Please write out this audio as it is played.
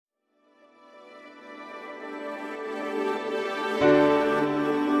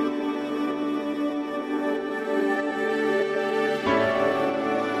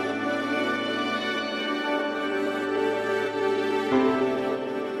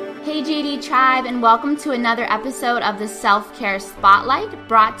Hey JD Tribe, and welcome to another episode of the Self-Care Spotlight,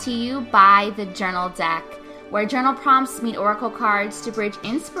 brought to you by the Journal Deck, where journal prompts meet oracle cards to bridge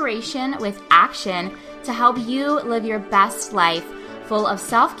inspiration with action to help you live your best life, full of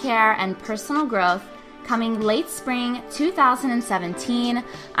self-care and personal growth. Coming late spring 2017,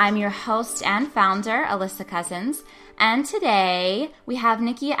 I'm your host and founder, Alyssa Cousins, and today we have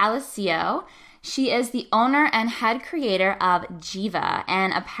Nikki Alessio. She is the owner and head creator of Jiva,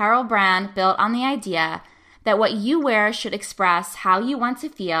 an apparel brand built on the idea that what you wear should express how you want to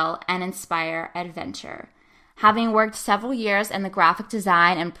feel and inspire adventure. Having worked several years in the graphic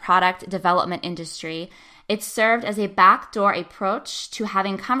design and product development industry, it served as a backdoor approach to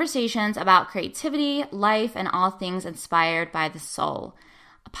having conversations about creativity, life, and all things inspired by the soul.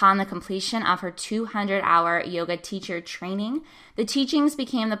 Upon the completion of her 200-hour yoga teacher training, the teachings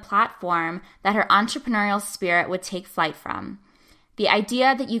became the platform that her entrepreneurial spirit would take flight from. The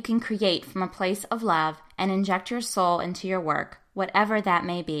idea that you can create from a place of love and inject your soul into your work, whatever that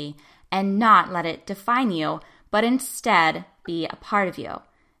may be, and not let it define you, but instead be a part of you.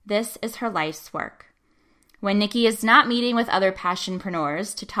 This is her life's work. When Nikki is not meeting with other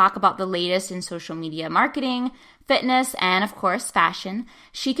passionpreneurs to talk about the latest in social media marketing, fitness, and of course fashion,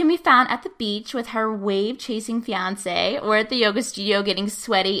 she can be found at the beach with her wave-chasing fiance or at the yoga studio getting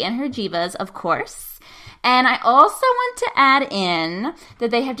sweaty in her Jivas, of course. And I also want to add in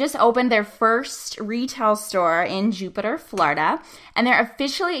that they have just opened their first retail store in Jupiter, Florida, and they're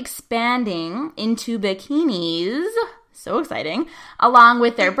officially expanding into bikinis. So exciting, along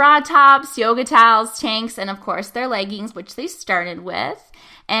with their bra tops, yoga towels, tanks, and of course their leggings, which they started with.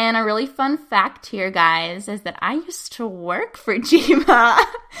 And a really fun fact here, guys, is that I used to work for Jiva,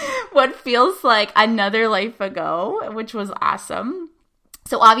 what feels like another life ago, which was awesome.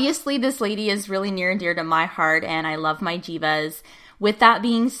 So obviously this lady is really near and dear to my heart, and I love my Jivas. With that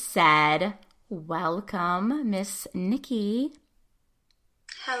being said, welcome, Miss Nikki.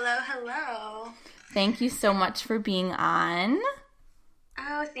 Hello, hello. Thank you so much for being on.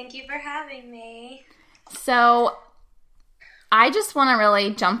 Oh, thank you for having me. So I just want to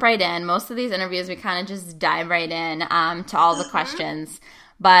really jump right in. Most of these interviews, we kind of just dive right in to all the questions.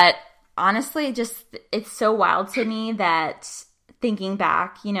 But honestly, it's so wild to me that thinking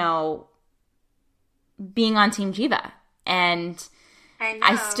back, being on Team Jiva. And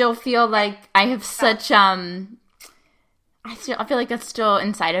I still feel like I have such, I feel like that's still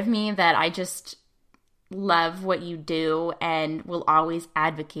inside of me, that I just love what you do and will always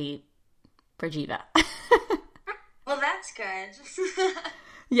advocate for Jiva. Well, that's good.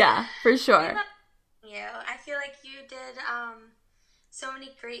 Yeah, for sure. I feel like you did so many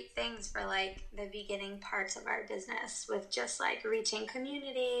great things for like the beginning parts of our business with just like reaching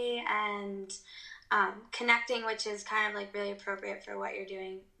community and connecting, which is kind of like really appropriate for what you're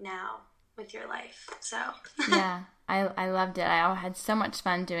doing now with your life. So yeah, I loved it. I had so much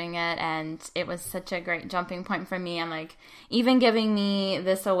fun doing it, and it was such a great jumping point for me. I'm like, even giving me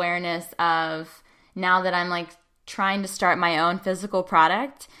this awareness of now that I'm like trying to start my own physical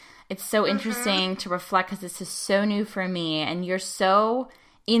product, it's so interesting to reflect because this is so new for me, and you're so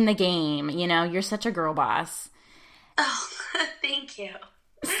in the game, you're such a girl boss. Oh, thank you.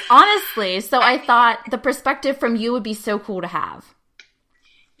 Honestly, so I thought the perspective from you would be so cool to have.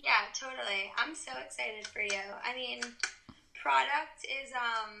 Yeah, totally. I'm so excited for you. I mean, product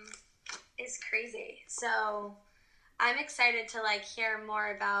is crazy. So I'm excited to like hear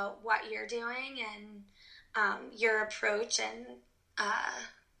more about what you're doing and your approach and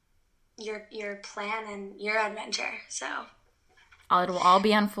your plan and your adventure. So it will all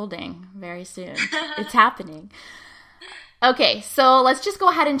be unfolding very soon. It's happening. Okay, so let's just go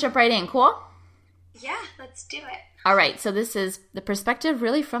ahead and jump right in. Cool? Yeah, let's do it. All right, so this is the perspective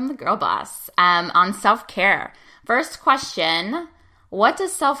really from the girl boss on self-care. First question, what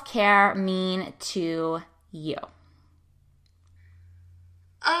does self-care mean to you?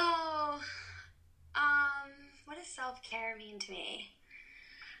 Oh, what does self-care mean to me?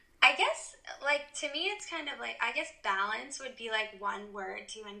 I guess, like, to me, it's kind of like, I guess balance would be like one word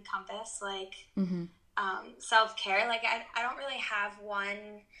to encompass, like, self-care. Like, I don't really have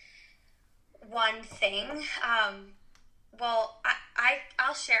one thing. Well,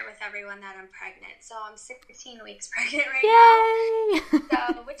 I'll share with everyone that I'm pregnant. So I'm 16 weeks pregnant right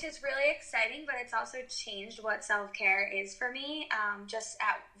now. So, which is really exciting, but it's also changed what self-care is for me. Just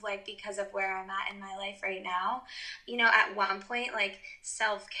because of where I'm at in my life right now. At one point, like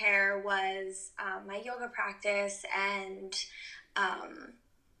self-care was my yoga practice and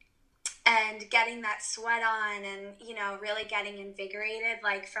getting that sweat on and, really getting invigorated,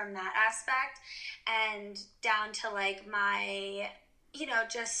 like, from that aspect, and down to, like, my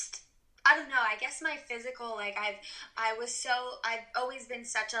just, I don't know, I guess my physical, like, I've always been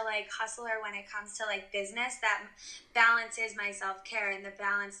such a, like, hustler when it comes to, like, business, that balance is my self-care, and the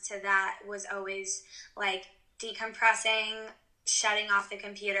balance to that was always, like, decompressing, shutting off the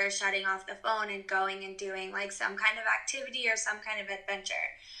computer, shutting off the phone, and going and doing, like, some kind of activity or some kind of adventure.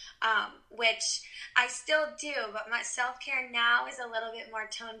 Which I still do, but my self-care now is a little bit more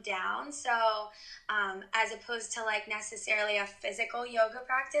toned down. So, as opposed to, like, necessarily a physical yoga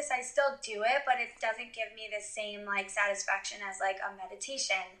practice, I still do it, but it doesn't give me the same, like, satisfaction as, like, a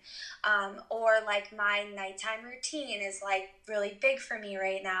meditation. Or, like, my nighttime routine is, like, really big for me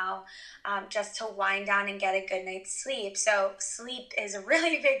right now, just to wind down and get a good night's sleep. So sleep is a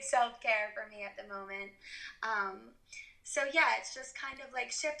really big self-care for me at the moment. So yeah, it's just kind of,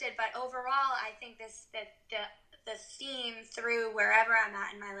 like, shifted, but overall, I think the theme through wherever I'm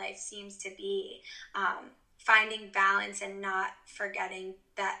at in my life seems to be finding balance and not forgetting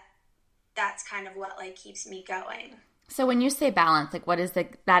that that's kind of what, like, keeps me going. So when you say balance, like, what does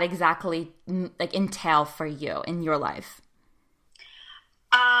that exactly, like, entail for you in your life?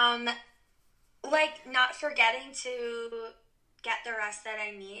 Like, not forgetting to get the rest that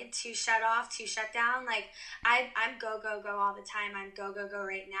I need, to shut off, to shut down. Like, I'm go all the time. I'm go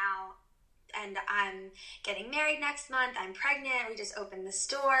right now. And I'm getting married next month. I'm pregnant. We just opened the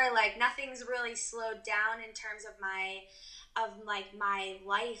store. Like, nothing's really slowed down in terms of my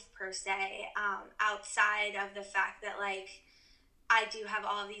life per se, outside of the fact that, like, I do have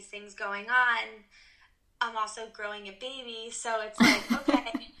all of these things going on. I'm also growing a baby. So it's like,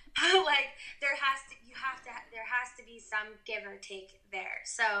 okay, like, there has to be some give or take there.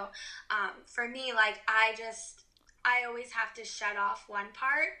 So, for me, like, I always have to shut off one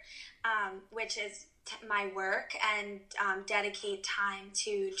part, which is my work, and dedicate time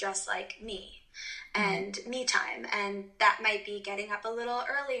to just, like, me and me time. And that might be getting up a little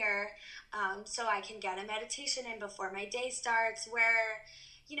earlier, so I can get a meditation in before my day starts, where,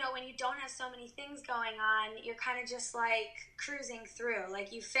 when you don't have so many things going on, you're kind of just, like, cruising through.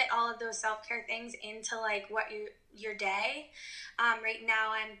 Like, you fit all of those self-care things into, like, what your day. Right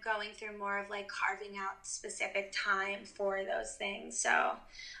now I'm going through more of, like, carving out specific time for those things. So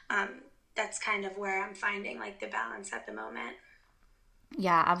that's kind of where I'm finding, like, the balance at the moment.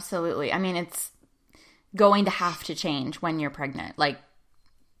 Yeah, absolutely. I mean, it's going to have to change when you're pregnant. Like,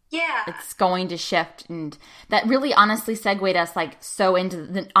 yeah, it's going to shift. And that really honestly segued us, like, so into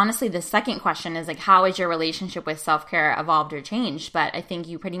the second question is, like, how has your relationship with self-care evolved or changed? But I think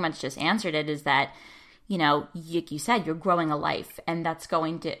you pretty much just answered it, is that, like you said, you're growing a life, and that's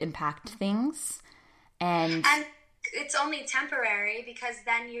going to impact things. And it's only temporary, because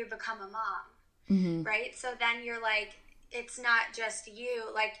then you become a mom, right? So then you're, like, it's not just you,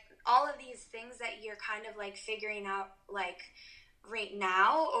 like, all of these things that you're kind of, like, figuring out, like, right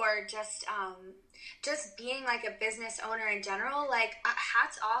now, or just being, like, a business owner in general. Like,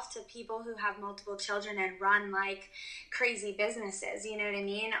 hats off to people who have multiple children and run, like, crazy businesses, you know what I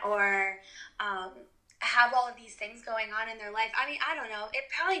mean? Or have all of these things going on in their life. I mean, I don't know. It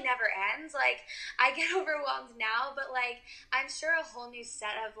probably never ends. Like, I get overwhelmed now, but, like, I'm sure a whole new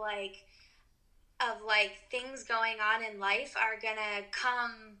set of things going on in life are gonna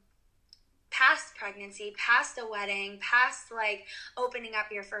come past pregnancy, past a wedding, past, like, opening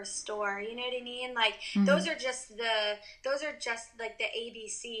up your first store, you know what I mean? Like, those are just like the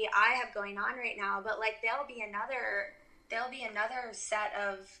ABC I have going on right now, but, like, there'll be another set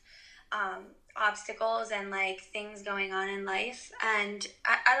of obstacles and, like, things going on in life. And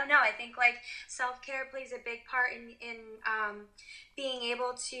I don't know, I think, like, self-care plays a big part in being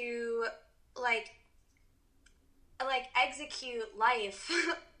able to, like execute life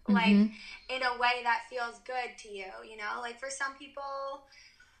like, in a way that feels good to you, like, for some people,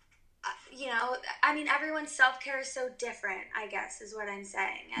 I mean, everyone's self-care is so different, I guess, is what I'm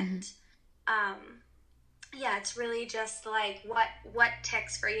saying. And yeah, it's really just, like, what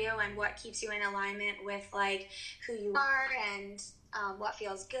ticks for you and what keeps you in alignment with, like, who you are, and what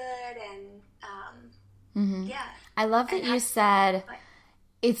feels good. And yeah, I love that you said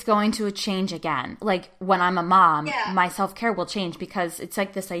it's going to change again. Like, when I'm a mom, my self-care will change, because it's,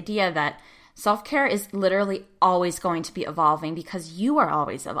 like, this idea that self-care is literally always going to be evolving, because you are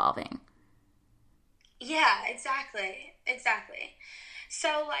always evolving. Yeah, exactly.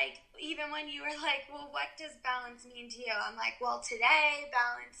 So, like, even when you were like, well, what does balance mean to you? I'm like, well, today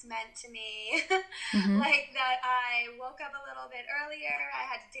balance meant to me like that I woke up a little bit earlier. I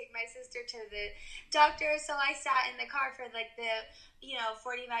had to take my sister to the doctor, so I sat in the car for like the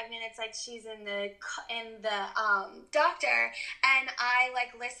 45 minutes, like she's in the doctor, and I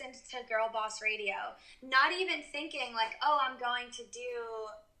like listened to Girl Boss Radio, not even thinking like, oh, I'm going to do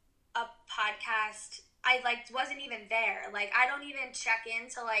a podcast. I like wasn't even there. Like, I don't even check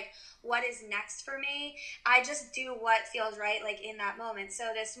into like what is next for me. I just do what feels right, like in that moment. So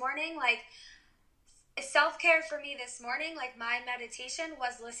this morning, like, self-care for me this morning, like my meditation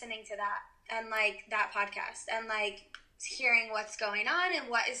was listening to that and like that podcast and like hearing what's going on and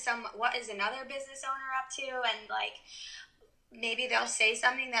what is another business owner up to, and like maybe they'll say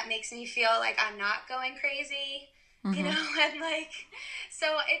something that makes me feel like I'm not going crazy. And like, so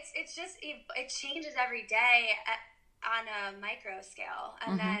it's just, it changes every day on a micro scale,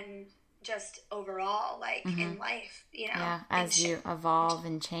 and then just overall, like in life, as you evolve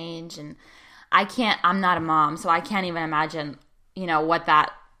and change. And I'm not a mom, so I can't even imagine, what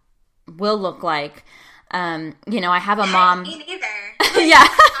that will look like. I have a mom. Me neither. Yeah.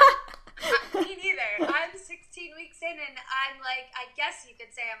 Me neither. I'm 16 weeks in, and I'm like, I guess you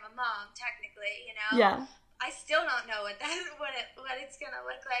could say I'm a mom, technically, Yeah. I still don't know what it's gonna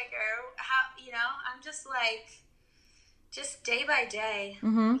look like, or how, I'm just like, just day by day,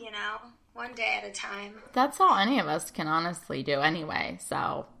 one day at a time. That's all any of us can honestly do anyway.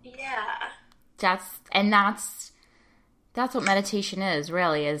 So yeah, that's what meditation is,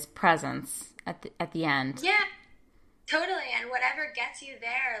 really, is presence at the end. Yeah, totally. And whatever gets you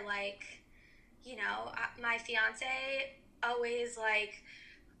there, like, my fiance always like.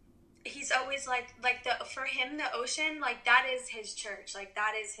 He's always like for him, the ocean, like that is his church, like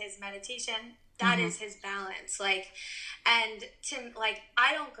that is his meditation, that is his balance, like, and to like,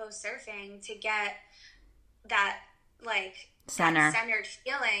 I don't go surfing to get that like centered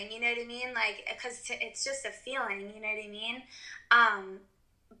feeling, you know what I mean? Like, because it's just a feeling, you know what I mean?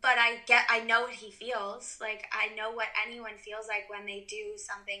 But I know what he feels. Like, I know what anyone feels like when they do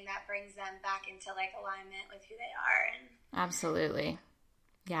something that brings them back into like alignment with who they are. And absolutely.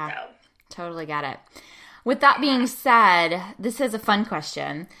 Yeah, so. Totally get it. With that being said, this is a fun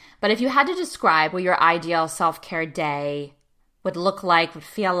question, but if you had to describe what your ideal self-care day would look like, would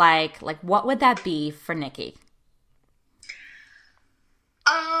feel like what would that be for Nikki?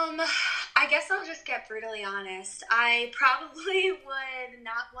 I guess I'll just get brutally honest. I probably would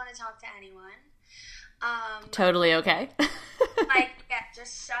not want to talk to anyone. Totally okay.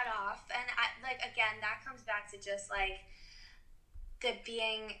 Just shut off. And again, that comes back to just like, the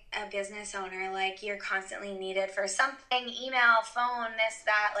being a business owner, like you're constantly needed for something, email, phone, this,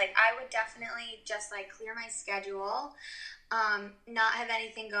 that. Like, I would definitely just like clear my schedule, not have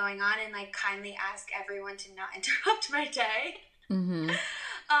anything going on, and like kindly ask everyone to not interrupt my day. So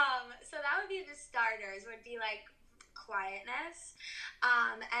that would be the starters, would be like quietness.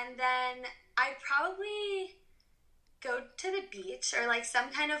 And then I'd probably go to the beach or like some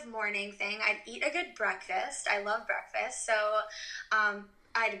kind of morning thing. I'd eat a good breakfast. I love breakfast. So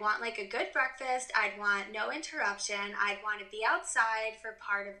I'd want like a good breakfast. I'd want no interruption. I'd want to be outside for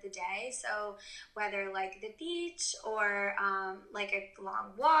part of the day. So whether like the beach or like a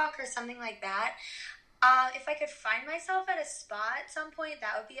long walk or something like that. If I could find myself at a spa at some point,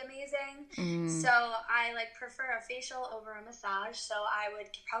 that would be amazing. So I like prefer a facial over a massage. So I would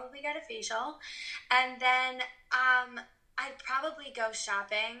probably get a facial, and then I'd probably go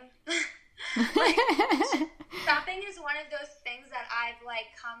shopping. Like, shopping is one of those things that I've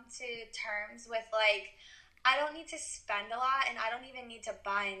like come to terms with. Like, I don't need to spend a lot, and I don't even need to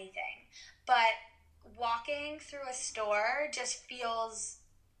buy anything. But walking through a store just feels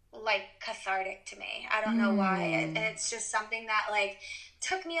like cathartic to me. I don't know why. And it's just something that like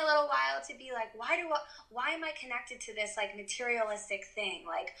took me a little while to be like, why am I connected to this like materialistic thing?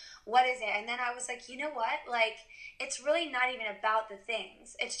 Like, what is it? And then I was like, you know what? Like, it's really not even about the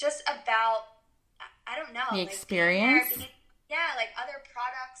things. It's just about, I don't know. The experience? Like other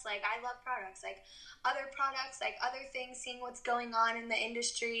products. Like, I love products. Like other products, like other things, seeing what's going on in the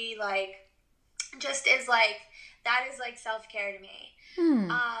industry, like just is like, that is like self-care to me.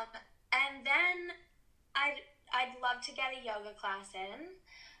 And then I'd love to get a yoga class in.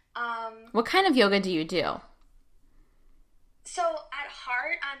 What kind of yoga do you do? So at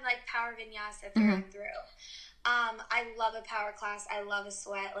heart, I'm like power vinyasa through and through. I love a power class. I love a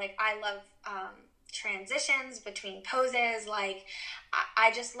sweat. Like, I love transitions between poses. Like,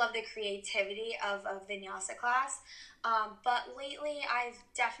 I just love the creativity of a vinyasa class. But lately, I've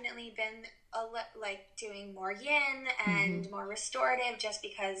definitely been doing more yin and more restorative, just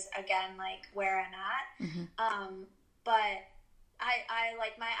because, again, like where I'm at. But I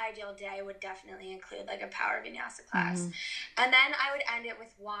like, my ideal day would definitely include like a power vinyasa class. And then I would end it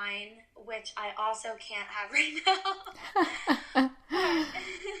with wine, which I also can't have right now.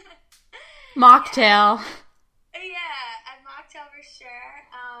 Mocktail. Yeah, a mocktail for sure.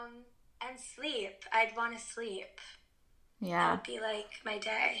 And sleep. I'd want to sleep. Yeah. That would be like my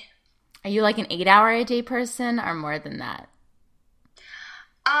day. Are you like an 8-hour-a-day person or more than that?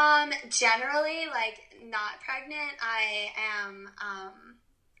 Generally, like, not pregnant, I am,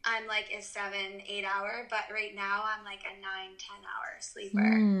 I'm like a 7-8 hour, but right now I'm like a 9-10 hour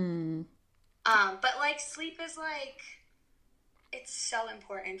sleeper. But like, sleep is like, it's so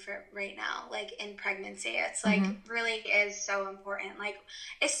important for right now, like in pregnancy. It's like really is so important. Like,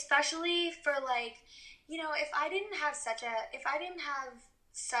 especially for like, you know, if I didn't have such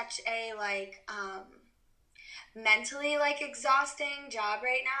a like, mentally like exhausting job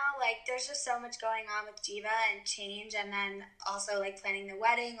right now, like there's just so much going on with Diva and change, and then also like planning the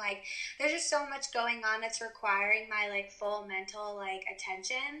wedding. Like, there's just so much going on that's requiring my like full mental like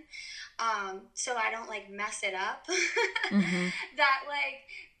attention, so I don't like mess it up. That like,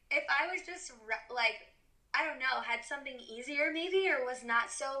 if I was just like, I don't know, had something easier maybe, or was not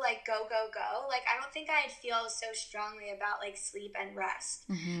so like go, like I don't think I'd feel so strongly about like sleep and rest.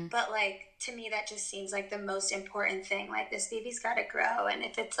 But like, to me, that just seems like the most important thing. Like, this baby's got to grow, and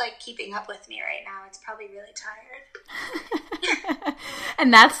if it's like keeping up with me right now, it's probably really tired.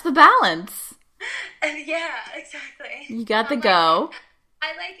 And that's the balance. Yeah, exactly. You got the go.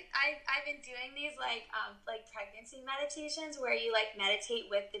 I've been doing these like pregnancy meditations where you like meditate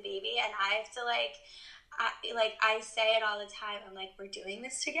with the baby, and I have to I say it all the time. I'm like, we're doing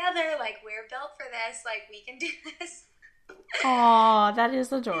this together. Like, we're built for this. Like, we can do this. Oh, that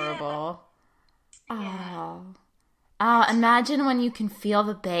is adorable. Yeah. Oh, imagine when you can feel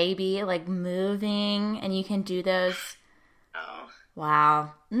the baby like moving, and you can do those. Oh.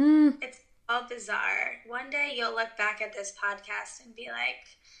 Wow. It's all bizarre. One day you'll look back at this podcast and be like,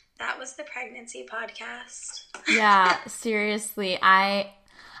 that was the pregnancy podcast. Yeah, seriously. I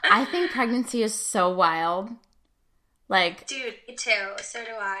think pregnancy is so wild. Like, dude, me too. So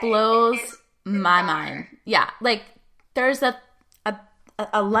do I. Blows my mind. Yeah, like there's a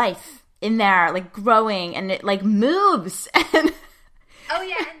life in there, like growing, and it like moves. Oh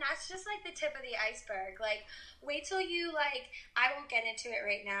yeah, and that's just like the tip of the iceberg. Like, wait till you like. I won't get into it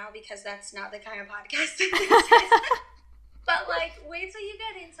right now because that's not the kind of podcast. But like, wait till you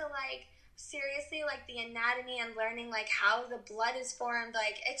get into like, seriously, like the anatomy and learning like how the blood is formed.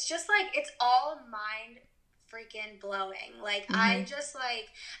 Like, it's just like, it's all mind freaking blowing. Like, I just like,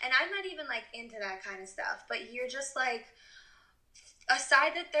 and I'm not even like into that kind of stuff, but you're just like,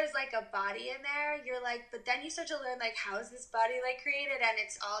 aside that there's like a body in there, you're like, but then you start to learn like, how is this body like created, and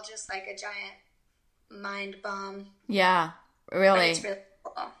it's all just like a giant mind bomb. Yeah, really. But it's really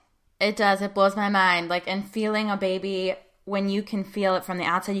cool. It does. It blows my mind. Like, and feeling a baby, when you can feel it from the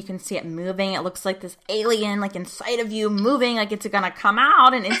outside, you can see it moving. It looks like this alien, like inside of you, moving, like it's gonna come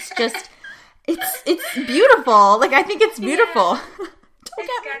out, and it's just, it's beautiful. Like, I think it's beautiful. Yeah.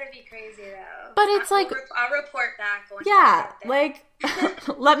 It's gotta be crazy though. But it's like, I'll report back. Once yeah, like,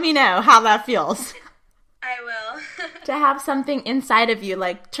 let me know how that feels. I will. To have something inside of you,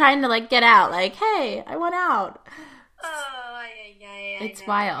 like trying to like get out, like, hey, I want out. Oh, yeah. It's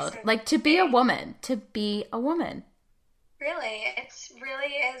wild. Like, to be a woman. Really, it's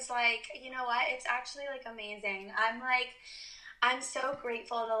really is like, you know what? It's actually like amazing. I'm so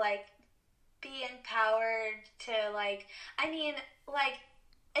grateful to like be empowered to like, I mean, like,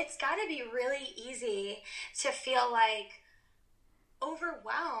 it's got to be really easy to feel like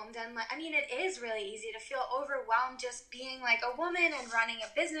overwhelmed, and like, I mean, it is really easy to feel overwhelmed just being like a woman and running a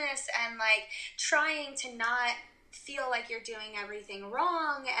business and like trying to not feel like you're doing everything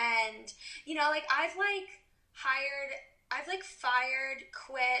wrong. And, you know, like, I've fired,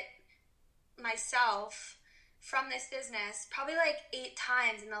 quit myself from this business probably like 8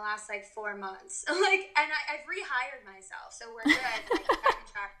 times in the last like 4 months. Like, and I've rehired myself, so we're good. Like, back on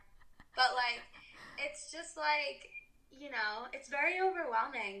track. But like, it's just like, you know, it's very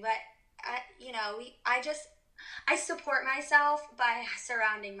overwhelming. But you know, I support myself by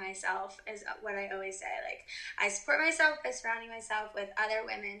surrounding myself, is what I always say. Like, I support myself by surrounding myself with other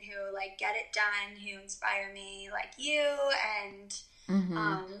women who like get it done, who inspire me, like you, and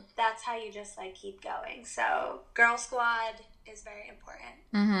that's how you just like keep going. So Girl Squad is very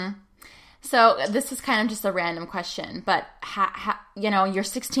important. So this is kind of just a random question, but you're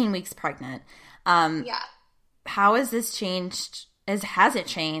 16 weeks pregnant. Yeah. How has this changed? Has it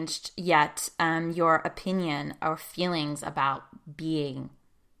changed yet? Your opinion or feelings about being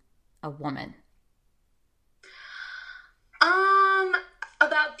a woman?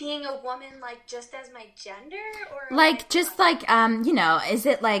 About being a woman, like, just as my gender, or like just like is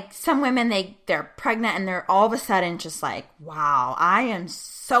it like some women they're pregnant and they're all of a sudden just like, wow, I am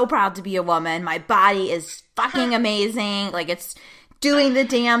so proud to be a woman. My body is fucking amazing. Like, it's doing the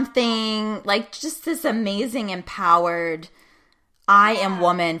damn thing. Like, just this amazing, empowered, I am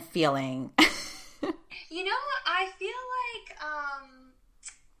woman feeling. You know, I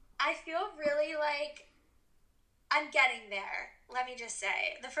feel really like I'm getting there. Let me just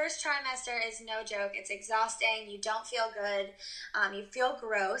say, the first trimester is no joke. It's exhausting. You don't feel good. You feel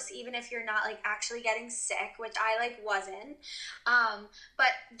gross, even if you're not, like, actually getting sick, which I, like, wasn't.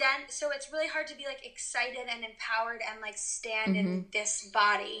 But then, so it's really hard to be, like, excited and empowered and, like, stand in this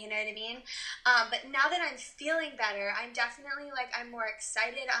body, you know what I mean? But now that I'm feeling better, I'm definitely, like, I'm more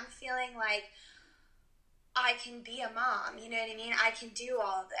excited. I'm feeling like I can be a mom, you know what I mean? I can do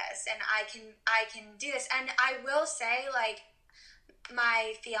all of this, and I can do this. And I will say, like,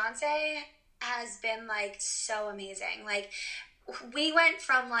 my fiance has been, like, so amazing. Like, we went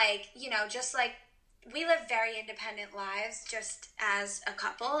from, like, you know, just, like, we live very independent lives just as a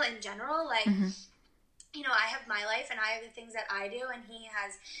couple in general. Like, you know, I have my life and I have the things that I do, and he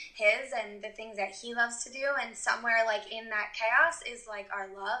has his and the things that he loves to do. And somewhere, like, in that chaos is, like, our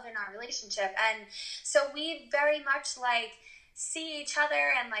love and our relationship. And so we very much, like, see each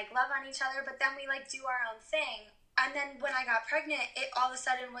other and, like, love on each other, but then we, like, do our own thing. And then when I got pregnant, it all of a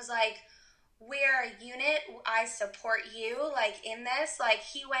sudden was like, we're a unit. I support you, like, in this. Like,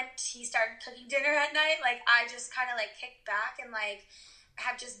 he started cooking dinner at night. Like, I just kind of, like, kicked back and, like,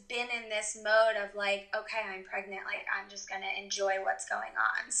 have just been in this mode of, like, okay, I'm pregnant. Like, I'm just going to enjoy what's going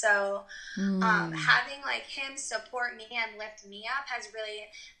on. So having, like, him support me and lift me up has really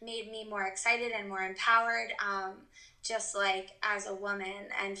made me more excited and more empowered. Just, like, as a woman,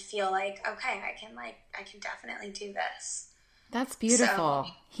 and feel like, okay, I can definitely do this. That's beautiful.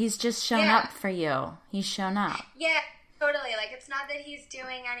 So, he's just shown up for you. He's shown up. Yeah, totally. Like, it's not that he's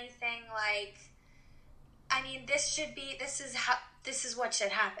doing anything, like, I mean, this is what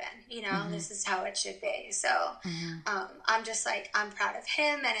should happen, you know? This is how it should be. So, I'm just, like, I'm proud of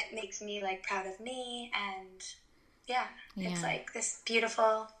him, and it makes me, like, proud of me, and it's, like, this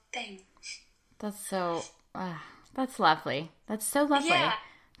beautiful thing. That's so... that's lovely. That's so lovely. Yeah.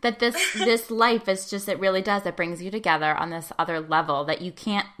 That this life is just, it really does. It brings you together on this other level that you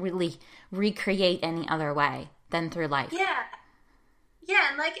can't really recreate any other way than through life. Yeah. Yeah,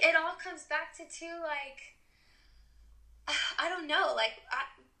 and, like, it all comes back to, too, like, I don't know, like,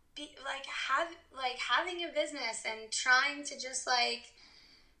 having a business and trying to just, like,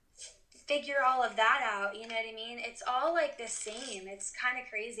 figure all of that out, you know what I mean? It's all, like, the same. It's kind of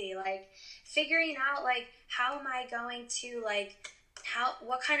crazy, like, figuring out, like, how am I going to, like,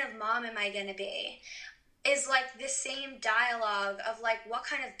 what kind of mom am I going to be is, like, the same dialogue of, like, what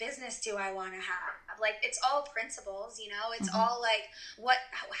kind of business do I want to have? Like, it's all principles, you know? It's all, like,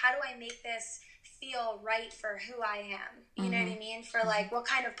 how do I make this feel right for who I am? You know what I mean? For, like, what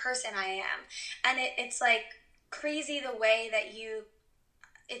kind of person I am. And it's, like, crazy the way that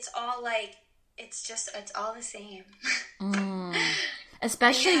it's all, like, it's all the same.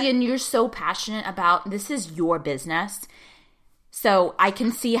 Especially when you're so passionate about, this is your business. So I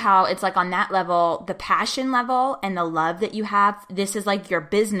can see how it's, like, on that level, the passion level and the love that you have, this is, like, your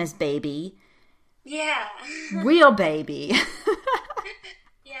business baby. Yeah. Real baby.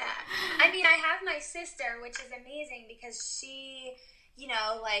 Yeah. I mean, I have my sister, which is amazing because she, you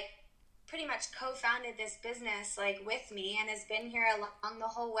know, like, pretty much co-founded this business, like, with me, and has been here along the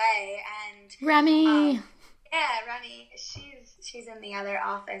whole way. And Remy. Remy, she's in the other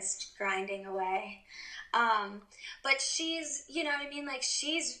office grinding away. But she's, you know what I mean? Like,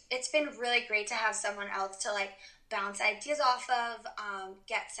 it's been really great to have someone else to, like, bounce ideas off of,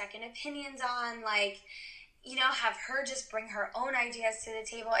 get second opinions on, like, you know, have her just bring her own ideas to the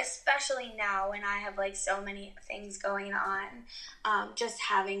table, especially now when I have, like, so many things going on. Just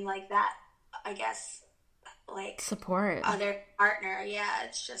having, like, that, I guess, like, support, other partner. Yeah,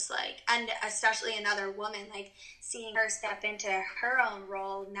 it's just, like, and especially another woman, like, seeing her step into her own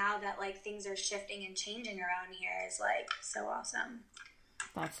role now that, like, things are shifting and changing around here is, like, so awesome.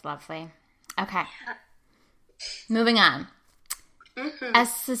 That's lovely. Okay. Moving on.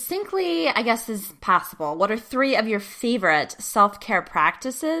 As succinctly, I guess, as possible, what are 3 of your favorite self-care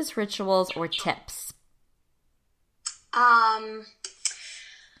practices, rituals, or tips? A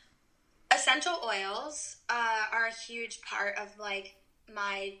essential oils are a huge part of like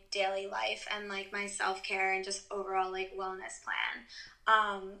my daily life and like my self-care and just overall like wellness plan.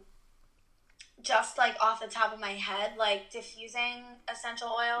 Just like off the top of my head, like diffusing essential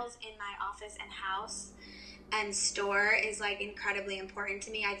oils in my office and house and store is like incredibly important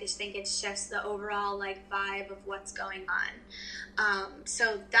to me. I just think it shifts the overall like vibe of what's going on.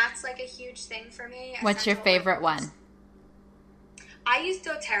 So that's like a huge thing for me. What's your favorite one? I use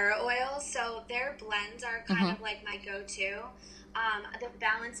doTERRA oils, so their blends are kind of like my go-to. The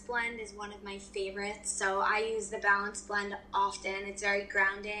Balance blend is one of my favorites, so I use the Balance blend often. It's very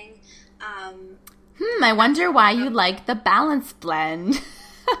grounding. I wonder why you like the Balance blend.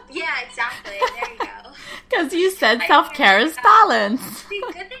 Yeah, exactly. There you go. Because you said self-care is balance. See,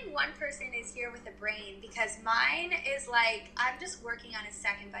 good thing one person is here with a brain, because mine is like, I'm just working on a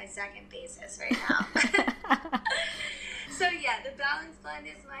second-by-second basis right now. So yeah, the Balance blend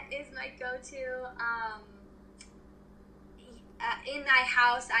is my go-to. In my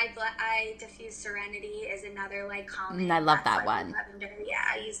house, I diffuse Serenity is another like calming. I love that like one. Lavender. Yeah,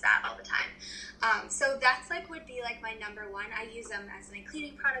 I use that all the time. So that's like would be like my number one. I use them as my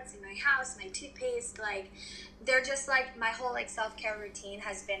cleaning products in my house, my toothpaste. Like they're just like my whole like self-care routine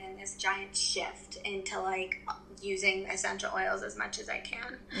has been in this giant shift into like using essential oils as much as I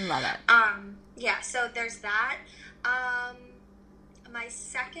can. Love it. Yeah. So there's that. My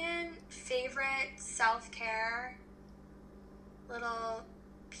second favorite self-care little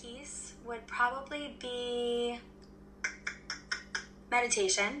piece would probably be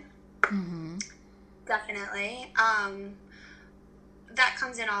meditation. Definitely. That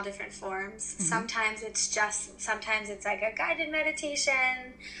comes in all different forms. Sometimes it's like a guided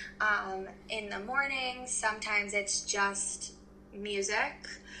meditation in the morning. Sometimes it's just music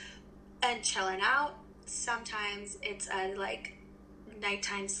and chilling out. Sometimes it's a like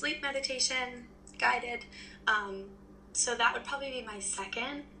nighttime sleep meditation, guided. So that would probably be my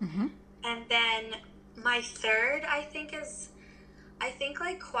second. And then my third, I think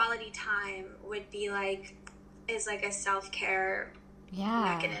like quality time would be like, is like a self-care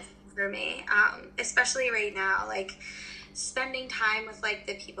mechanism for me. Especially right now, like spending time with like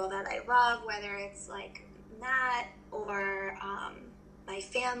the people that I love, whether it's like Matt or my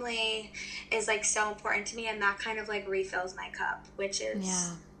family, is like so important to me, and that kind of like refills my cup, which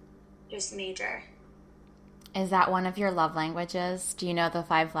is just major. Is that one of your love languages? Do you know the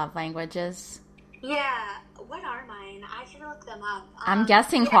 5 love languages? Yeah. What are mine? I can look them up. I'm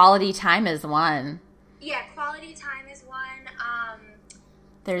guessing quality time is one. Yeah, quality time is one.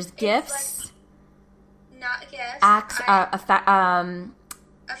 There's gifts. Like, not gifts. Acts.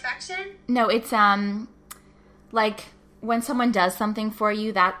 Affection? No, it's like when someone does something for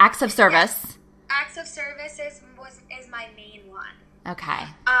you. That acts of service. Yes. Acts of service is my main one. Okay.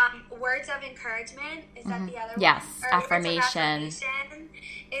 Words of encouragement, is that the other one? Yes, Or affirmation. Words of affirmation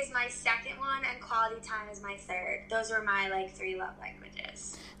is my second one, and quality time is my third. Those are my like 3 love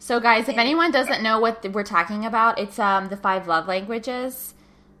languages. So guys, if anyone doesn't know what we're talking about, it's the 5 love languages.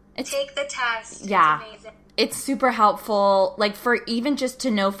 Take the test. Yeah. It's amazing. It's super helpful, like for even just to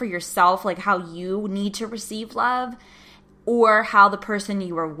know for yourself, like how you need to receive love, or how the person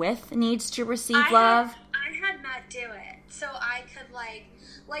you are with needs to receive love. I had Matt do it. So I could like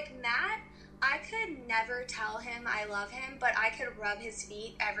Matt, I could never tell him I love him, but I could rub his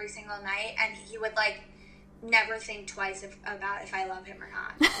feet every single night and he would like never think twice about if I love him or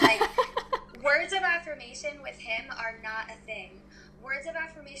not. Like words of affirmation with him are not a thing. Words of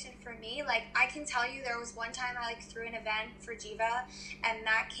affirmation for me, like I can tell you there was one time I like threw an event for Jiva and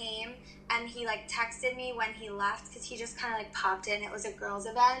Matt came and he like texted me when he left because he just kind of like popped in. It was a girls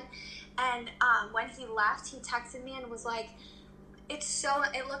event. And when he left, he texted me and was like,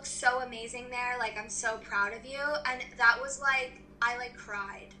 it looks so amazing there. Like, I'm so proud of you. And that was like, I like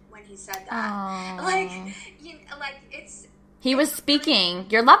cried when he said that. Aww. Like, he was speaking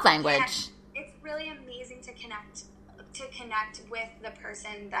your love language. Yeah, it's really amazing to connect with the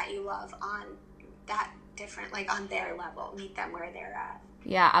person that you love on that different, like on their level, meet them where they're at.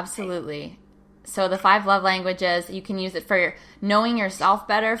 Yeah, absolutely. So the 5 love languages, you can use it for knowing yourself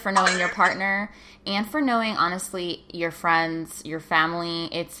better, for knowing your partner, and for knowing, honestly, your friends, your family.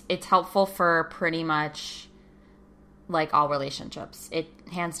 It's helpful for pretty much like all relationships. It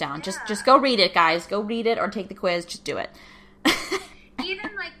hands down. Yeah. Just go read it, guys. Go read it or take the quiz. Just do it.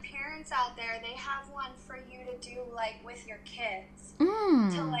 Even like parents out there, they have one for you to do like with your kids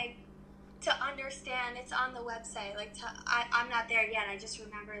to understand. It's on the website. Like I'm not there yet. I just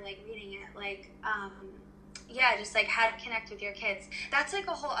remember like reading it. Like just like how to connect with your kids. That's like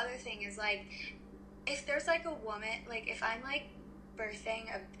a whole other thing. Is like if there's like a woman, like if I'm like birthing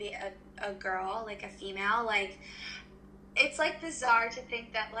a girl, like a female, like, it's, like, bizarre to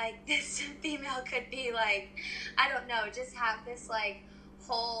think that, like, this female could be, like, I don't know, just have this, like,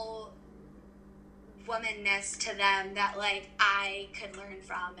 whole womanness to them that, like, I could learn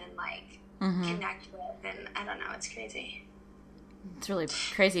from and, like, connect with, and I don't know, it's crazy. It's really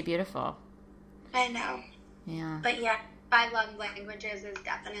crazy beautiful. I know. Yeah. But, yeah, 5 love languages is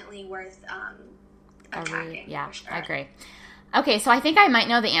definitely worth attacking. Yeah, for sure. I agree. Okay, so I think I might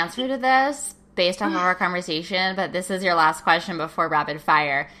know the answer to this based off of our conversation, but this is your last question before rapid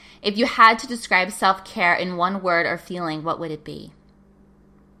fire. If you had to describe self-care in one word or feeling, what would it be?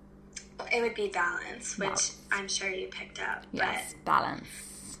 It would be balance, which I'm sure you picked up. Yes,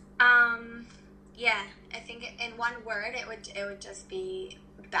 balance. Yeah, I think in one word, it would just be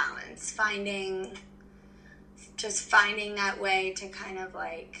balance. Finding that way to kind of,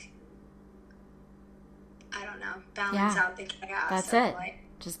 like, I don't know, balance out the chaos. That's it. Like,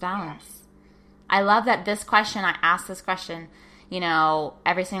 just balance. Yeah. I love that this question, I ask this question,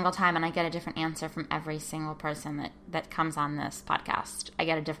 every single time, and I get a different answer from every single person that comes on this podcast. I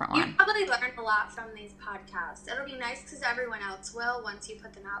get a different one. You probably learn a lot from these podcasts. It'll be nice because everyone else will once you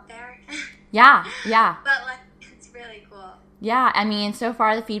put them out there. Yeah. But, like, it's really cool. Yeah, I mean, so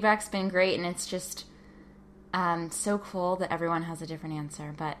far the feedback's been great, and it's just so cool that everyone has a different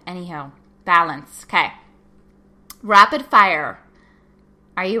answer. But anyhow, balance. Okay. Rapid fire.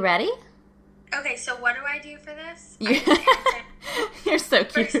 Are you ready? Okay, so what do I do for this? You're so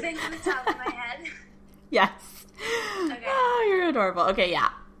cute. First thing on the top of my head. Yes. Okay. Oh, you're adorable. Okay,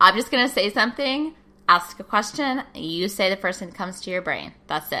 yeah. I'm just going to say something, ask a question, you say the first thing that comes to your brain.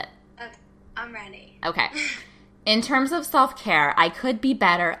 That's it. Okay, I'm ready. Okay. In terms of self-care, I could be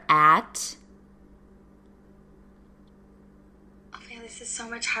better at... Okay, this is so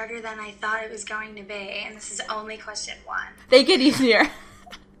much harder than I thought it was going to be, and this is only question 1. They get easier.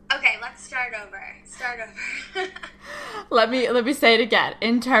 Okay, let's start over. Let me say it again.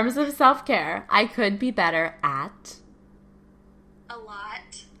 In terms of self-care, I could be better at... A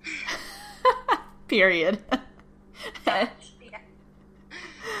lot. Period.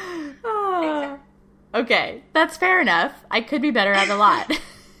 Yeah. Okay, that's fair enough. I could be better at a lot.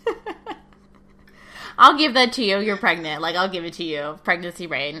 I'll give that to you. You're pregnant. Like, I'll give it to you. Pregnancy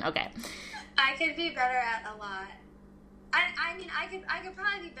brain. Okay. I could be better at a lot. I mean, I could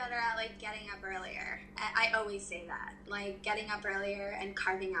probably be better at, like, getting up earlier. I always say that. Like, getting up earlier and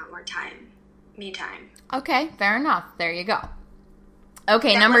carving out more time. Me time. Okay, fair enough. There you go.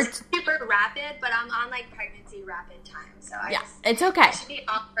 Okay, that was super rapid, but I'm on, like, pregnancy rapid time. So it's okay. I should be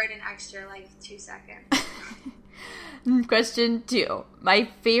awkward an extra, like, 2 seconds. Question 2. My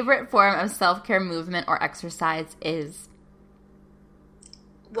favorite form of self-care movement or exercise is?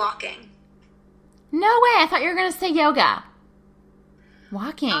 Walking. No way. I thought you were going to say yoga.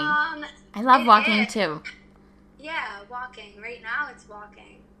 Walking. I love walking too. Yeah, walking. Right now it's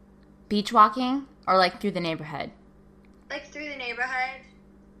walking. Beach walking or like through the neighborhood? Like through the neighborhood.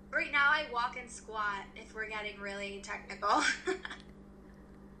 Right now I walk and squat if we're getting really technical.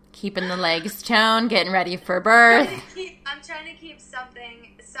 Keeping the legs toned, getting ready for birth. I'm trying to keep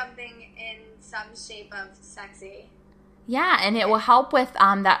something in some shape of sexy. Yeah, and it will help with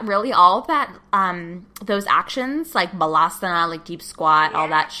that. Really, all of that, those actions like balasana, like deep squat, all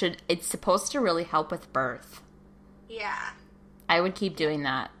that it's supposed to really help with birth. Yeah, I would keep doing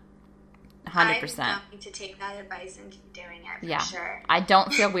that. 100%. I'm going to take that advice and keep doing it. For sure. I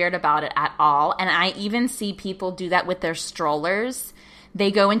don't feel weird about it at all, and I even see people do that with their strollers.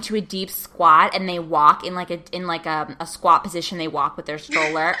 They go into a deep squat and they walk in like a squat position. They walk with their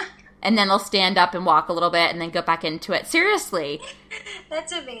stroller. And then they'll stand up and walk a little bit and then go back into it. Seriously.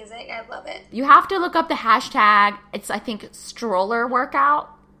 That's amazing. I love it. You have to look up the hashtag. It's, I think, stroller workout.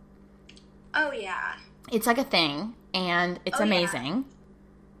 Oh, yeah. It's like a thing, and it's amazing.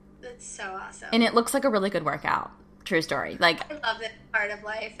 Yeah. That's so awesome. And it looks like a really good workout. True story. Like, I love this part of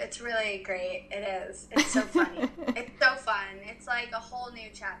life. It's really great. It is. It's so funny. It's so fun. It's like a whole new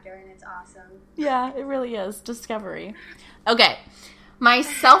chapter, and it's awesome. Yeah, it really is. Discovery. Okay. My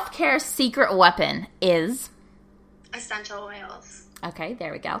self-care secret weapon is? Essential oils. Okay,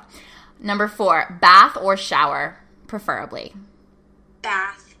 there we go. Number 4, bath or shower, preferably?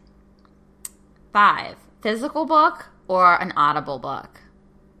 Bath. 5, physical book or an audible book?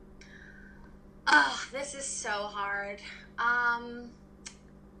 Oh, this is so hard.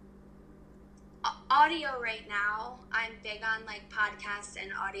 Audio right now. I'm big on, like, podcasts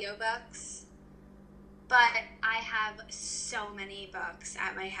and audiobooks. But I have so many books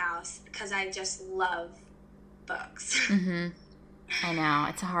at my house because I just love books. Mm-hmm. I know.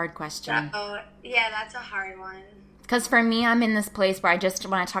 It's a hard question. So, yeah, that's a hard one. Because for me, I'm in this place where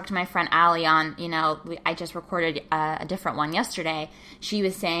when I talked to my friend Allie on, I just recorded a different one yesterday. She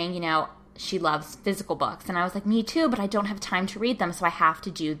was saying, she loves physical books. And I was like, me too, but I don't have time to read them, so I have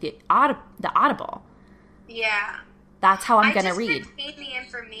to do the Audible. Yeah. That's how I'm going to read. I just retain the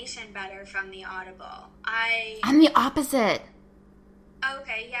information better from the Audible. I'm the opposite.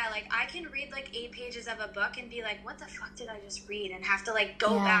 Okay, yeah, like, I can read, like, 8 pages of a book and be like, what the fuck did I just read? And have to, like,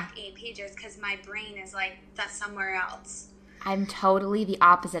 go back 8 pages because my brain is, like, that's somewhere else. I'm totally the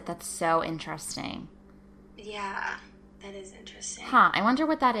opposite. That's so interesting. Yeah, that is interesting. Huh, I wonder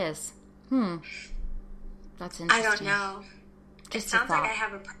what that is. That's interesting. I don't know. Just it sounds like I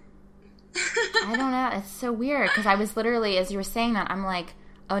have a problem. I don't know. It's so weird because I was literally, as you were saying that, I'm like,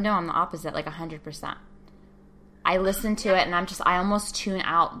 oh no, I'm the opposite, like 100%. I listen to it and I almost tune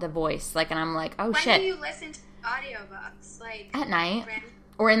out the voice, like, and I'm like, oh shit. When do you listen to audiobooks? Like at night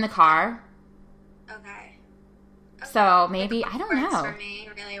or in the car. Okay. So maybe I don't know. For me,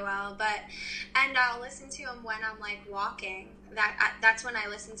 really well, and I'll listen to them when I'm like walking. That's when I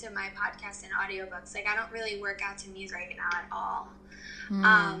listen to my podcast and audiobooks. Like I don't really work out to music right now at all.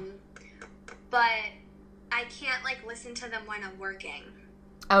 But I can't like listen to them when I'm working.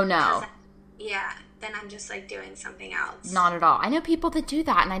 Oh no. Then I'm just like doing something else. Not at all. I know people that do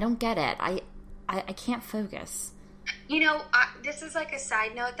that and I don't get it. I can't focus. This is like a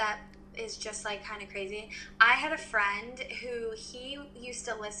side note that is just like kind of crazy. I had a friend who he used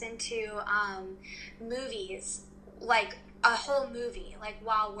to listen to movies, like a whole movie, like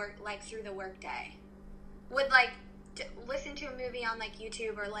while through the workday. Would like listen to a movie on like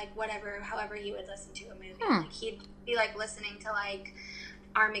YouTube or like whatever, however he would listen to a movie. Like, he'd be like listening to like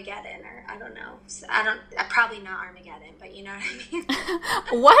Armageddon or I don't know. Probably not Armageddon, but you know what I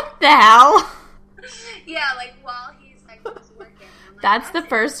mean? What the hell? Yeah, like while he's like working. Like, that's the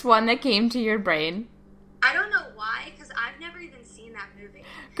first one that came to your brain. I don't know why, because I've never even seen that movie.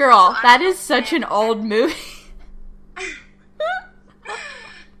 Girl, so that is such an old movie.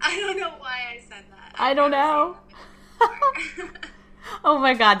 I don't know why I said that. I don't know. Oh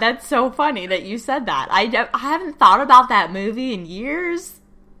my god, that's so funny that you said that. I haven't thought about that movie in years.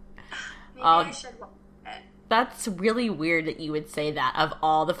 Maybe I should watch it. That's really weird that you would say that of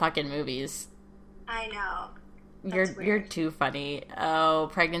all the fucking movies. I know. You're too funny. Oh,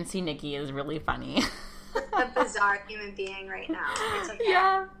 Pregnancy Nikki is really funny. A bizarre human being right now. It's okay.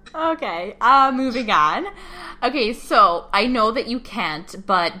 Yeah. Okay. Moving on. Okay, so I know that you can't,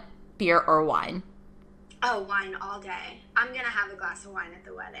 but beer or wine? Oh, wine all day. I'm gonna have a glass of wine at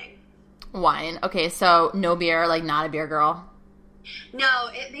the wedding. Wine. Okay, so no beer, like not a beer girl? No,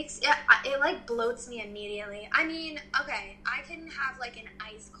 it like bloats me immediately. I mean, okay, I can have like an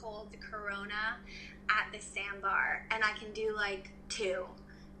ice cold Corona at the sandbar, and I can do like 2,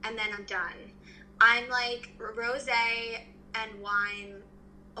 and then I'm done. I'm like rosé and wine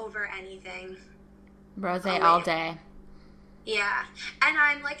over anything. Rosé all day. Yeah, and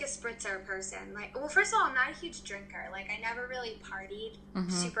I'm like a spritzer person. Like, well, first of all, I'm not a huge drinker. Like, I never really partied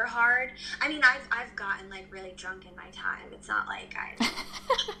super hard. I mean, I've gotten like really drunk in my time. It's not like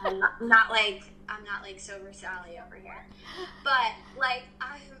I'm not like sober Sally over here. But like,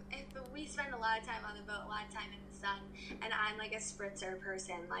 we spend a lot of time on the boat, a lot of time in the sun, and I'm like a spritzer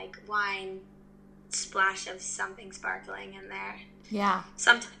person. Like wine, splash of something sparkling in there. Yeah.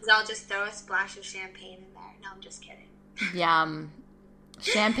 Sometimes I'll just throw a splash of champagne in there. No, I'm just kidding. Yum.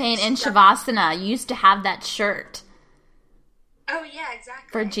 Champagne in Shavasana. You used to have that shirt. Oh, yeah, exactly.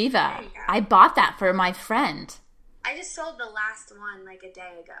 For Jiva. I bought that for my friend. I just sold the last one like a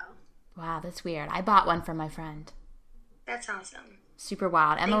day ago. Wow, that's weird. I bought one for my friend. That's awesome. Super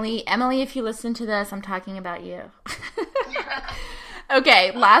wild. Emily, if you listen to this, I'm talking about you.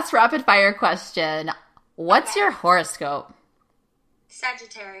 Okay, last rapid fire question. What's your horoscope?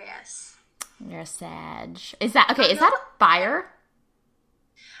 Sagittarius. You're a Sag. Is that okay? Is that a fire?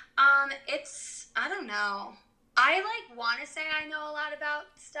 I don't know. I like want to say I know a lot about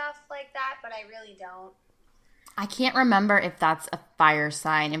stuff like that, but I really don't. I can't remember if that's a fire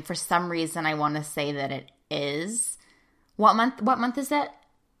sign, and for some reason I want to say that it is. What month is it?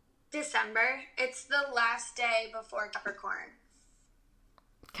 December. It's the last day before Capricorn.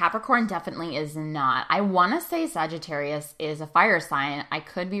 Capricorn definitely is not. I want to say Sagittarius is a fire sign. I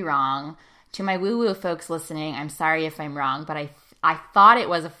could be wrong. To my woo-woo folks listening, I'm sorry if I'm wrong, but I thought it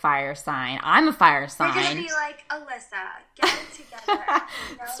was a fire sign. I'm a fire sign. You're going to be like, Alyssa, get it together.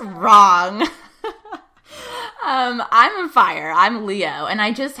 It's wrong. I'm a fire. I'm Leo. And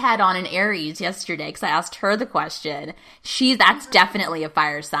I just had on an Aries yesterday because I asked her the question. That's definitely a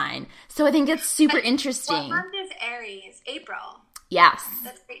fire sign. So I think it's super interesting. What month is Aries? April. Yes.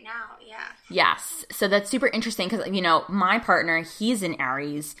 That's right now, yeah. Yes. So that's super interesting because, my partner, he's in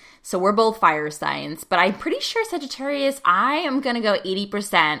Aries. So we're both fire signs. But I'm pretty sure Sagittarius, I am going to go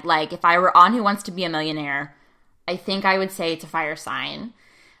 80%. Like, if I were on Who Wants to Be a Millionaire, I think I would say it's a fire sign.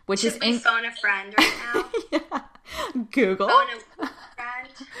 Which Should we phone a friend right now? Yeah. Google. Phone a friend.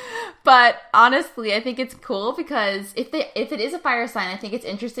 But honestly, I think it's cool because if it is a fire sign, I think it's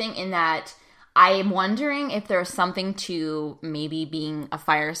interesting in that I am wondering if there's something to maybe being a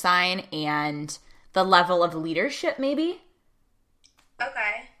fire sign and the level of leadership maybe.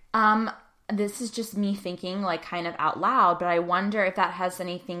 Okay. This is just me thinking like kind of out loud, but I wonder if that has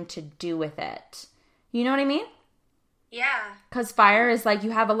anything to do with it. You know what I mean? Yeah. Because fire is like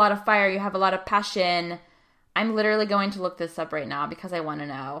you have a lot of fire, you have a lot of passion. I'm literally going to look this up right now because I want to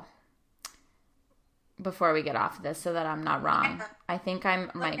know before we get off of this so that I'm not wrong. I think I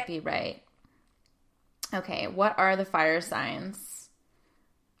might be right. Okay, what are the fire signs?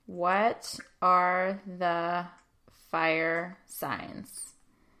 What are the fire signs?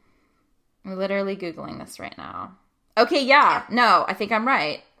 I'm literally Googling this right now. Okay, yeah. No, I think I'm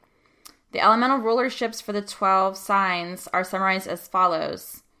right. The elemental rulerships for the 12 signs are summarized as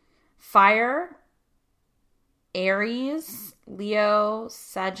follows. Fire, Aries, Leo,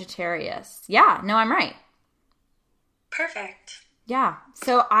 Sagittarius. Yeah, no, I'm right. Perfect. Yeah.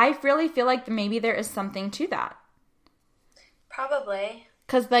 So I really feel like maybe there is something to that. Probably.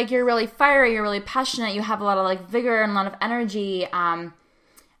 Because, like, you're really fiery, you're really passionate, you have a lot of, like, vigor and a lot of energy. And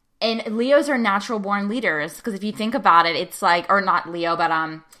Leos are natural-born leaders. Because if you think about it, it's like, or not Leo, but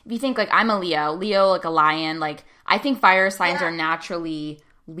if you think, like, I'm a Leo, like a lion, like, I think fire signs are naturally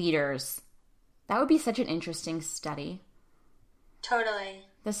leaders. That would be such an interesting study. Totally.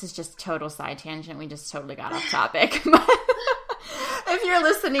 This is just total side tangent. We just totally got off topic. But if you're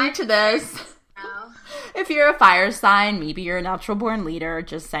listening to this, if you're a fire sign, maybe you're a natural born leader,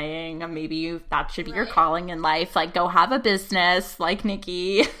 just saying, maybe that should be your calling in life. Like, go have a business like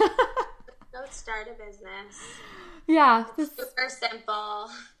Nikki. Go start a business. Yeah. It's super simple.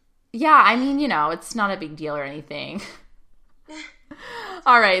 Yeah, I mean, it's not a big deal or anything.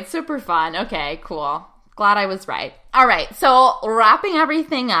 All right, super fun. Okay, cool. Glad I was right. All right, so wrapping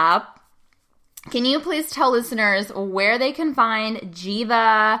everything up, can you please tell listeners where they can find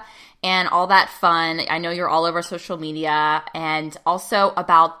Jiva and all that fun? I know you're all over social media, and also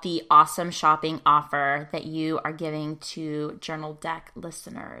about the awesome shopping offer that you are giving to Journal Deck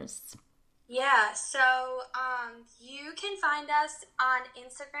listeners. Yeah, so you can find us on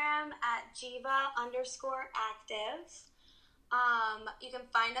Instagram at Jiva_active. You can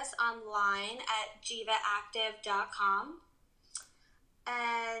find us online at jivaactive.com.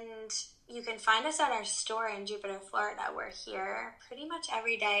 And you can find us at our store in Jupiter, Florida. We're here pretty much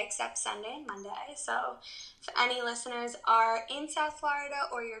every day except Sunday and Monday. So if any listeners are in South Florida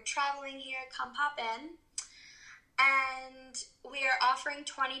or you're traveling here, come pop in. And we are offering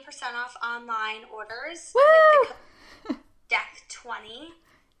 20% off online orders with the code DECK20,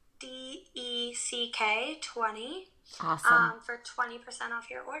 DECK20. Awesome. For 20% off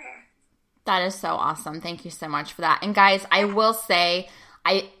your order. That is so awesome. Thank you so much for that. And guys, I will say,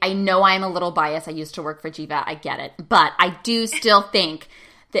 I know I'm a little biased. I used to work for Jiva. I get it. But I do still think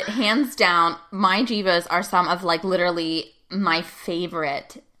that hands down, my Jivas are some of like literally my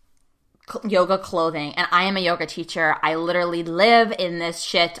favorite yoga clothing. And I am a yoga teacher. I literally live in this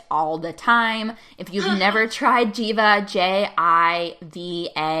shit all the time. If you've never tried Jiva, Jiva,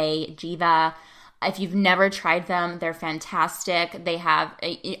 Jiva, if you've never tried them, they're fantastic. They have,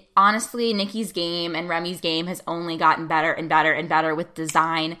 honestly, Nikki's game and Remy's game has only gotten better and better and better with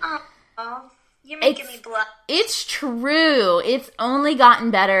design. Oh, you're making me blush. It's true. It's only gotten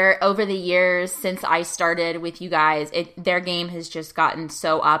better over the years since I started with you guys. Their game has just gotten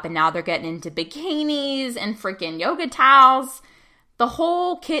so up, and now they're getting into bikinis and freaking yoga towels. The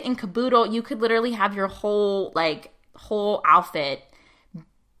whole kit and caboodle, you could literally have your whole outfit.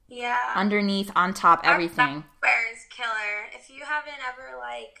 Yeah. Underneath, on top, everything. Our wear is killer. If you haven't ever,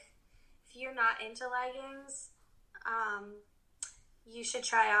 if you're not into leggings, you should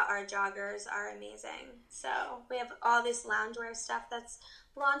try out our joggers. Are amazing. So we have all this loungewear stuff that's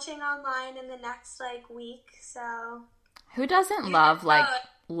launching online in the next, week. So who doesn't love,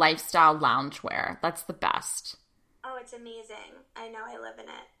 lifestyle loungewear? That's the best. Oh, it's amazing. I know. I live in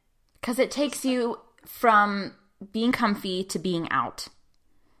it. Because it takes you from being comfy to being out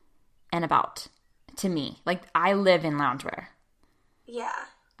and about, to me. I live in loungewear. Yeah.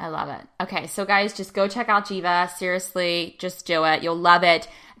 I love it. Okay, so guys, just go check out Jiva. Seriously, just do it. You'll love it.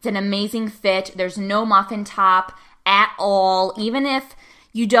 It's an amazing fit. There's no muffin top at all. Even if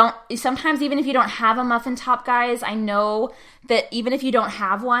you don't, sometimes even if you don't have a muffin top, guys, I know that even if you don't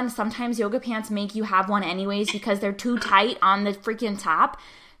have one, sometimes yoga pants make you have one anyways because they're too tight on the freaking top.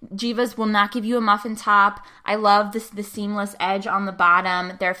 Jivas will not give you a muffin top. I love the seamless edge on the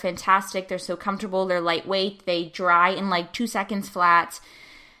bottom. They're fantastic. They're so comfortable. They're lightweight. They dry in like 2 seconds flat.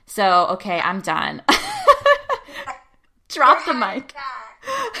 So, okay, I'm done. Drop the mic.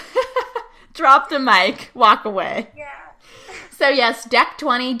 Drop the mic. Walk away. Yeah. So yes,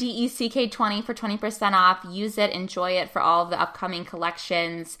 DECK20, DECK20 for 20% off. Use it. Enjoy it for all of the upcoming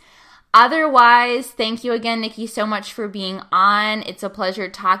collections. Otherwise, thank you again, Nikki, so much for being on. It's a pleasure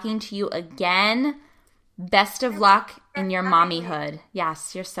talking to you again. Best of luck in your mommyhood.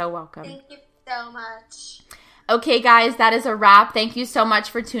 Yes, you're so welcome. Thank you so much. Okay, guys, that is a wrap. Thank you so much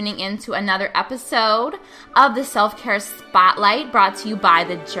for tuning in to another episode of the Self-Care Spotlight brought to you by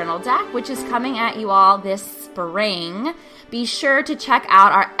the Journal Deck, which is coming at you all this spring. Be sure to check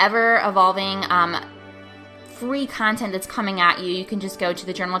out our ever-evolving free content that's coming at you. You can just go to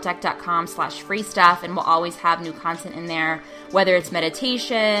thejournaldeck.com/free stuff, and we'll always have new content in there, whether it's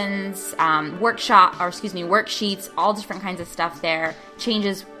meditations, worksheets, all different kinds of stuff there.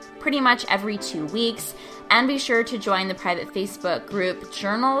 Changes pretty much every 2 weeks. And be sure to join the private Facebook group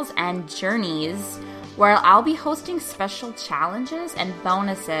Journals and Journeys, where I'll be hosting special challenges and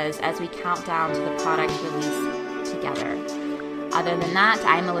bonuses as we count down to the product release together. Other than that,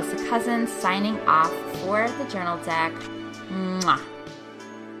 I'm Melissa Cousins signing off for the Journal Deck. Mwah.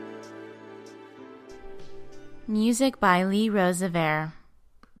 Music by Lee Rosevere.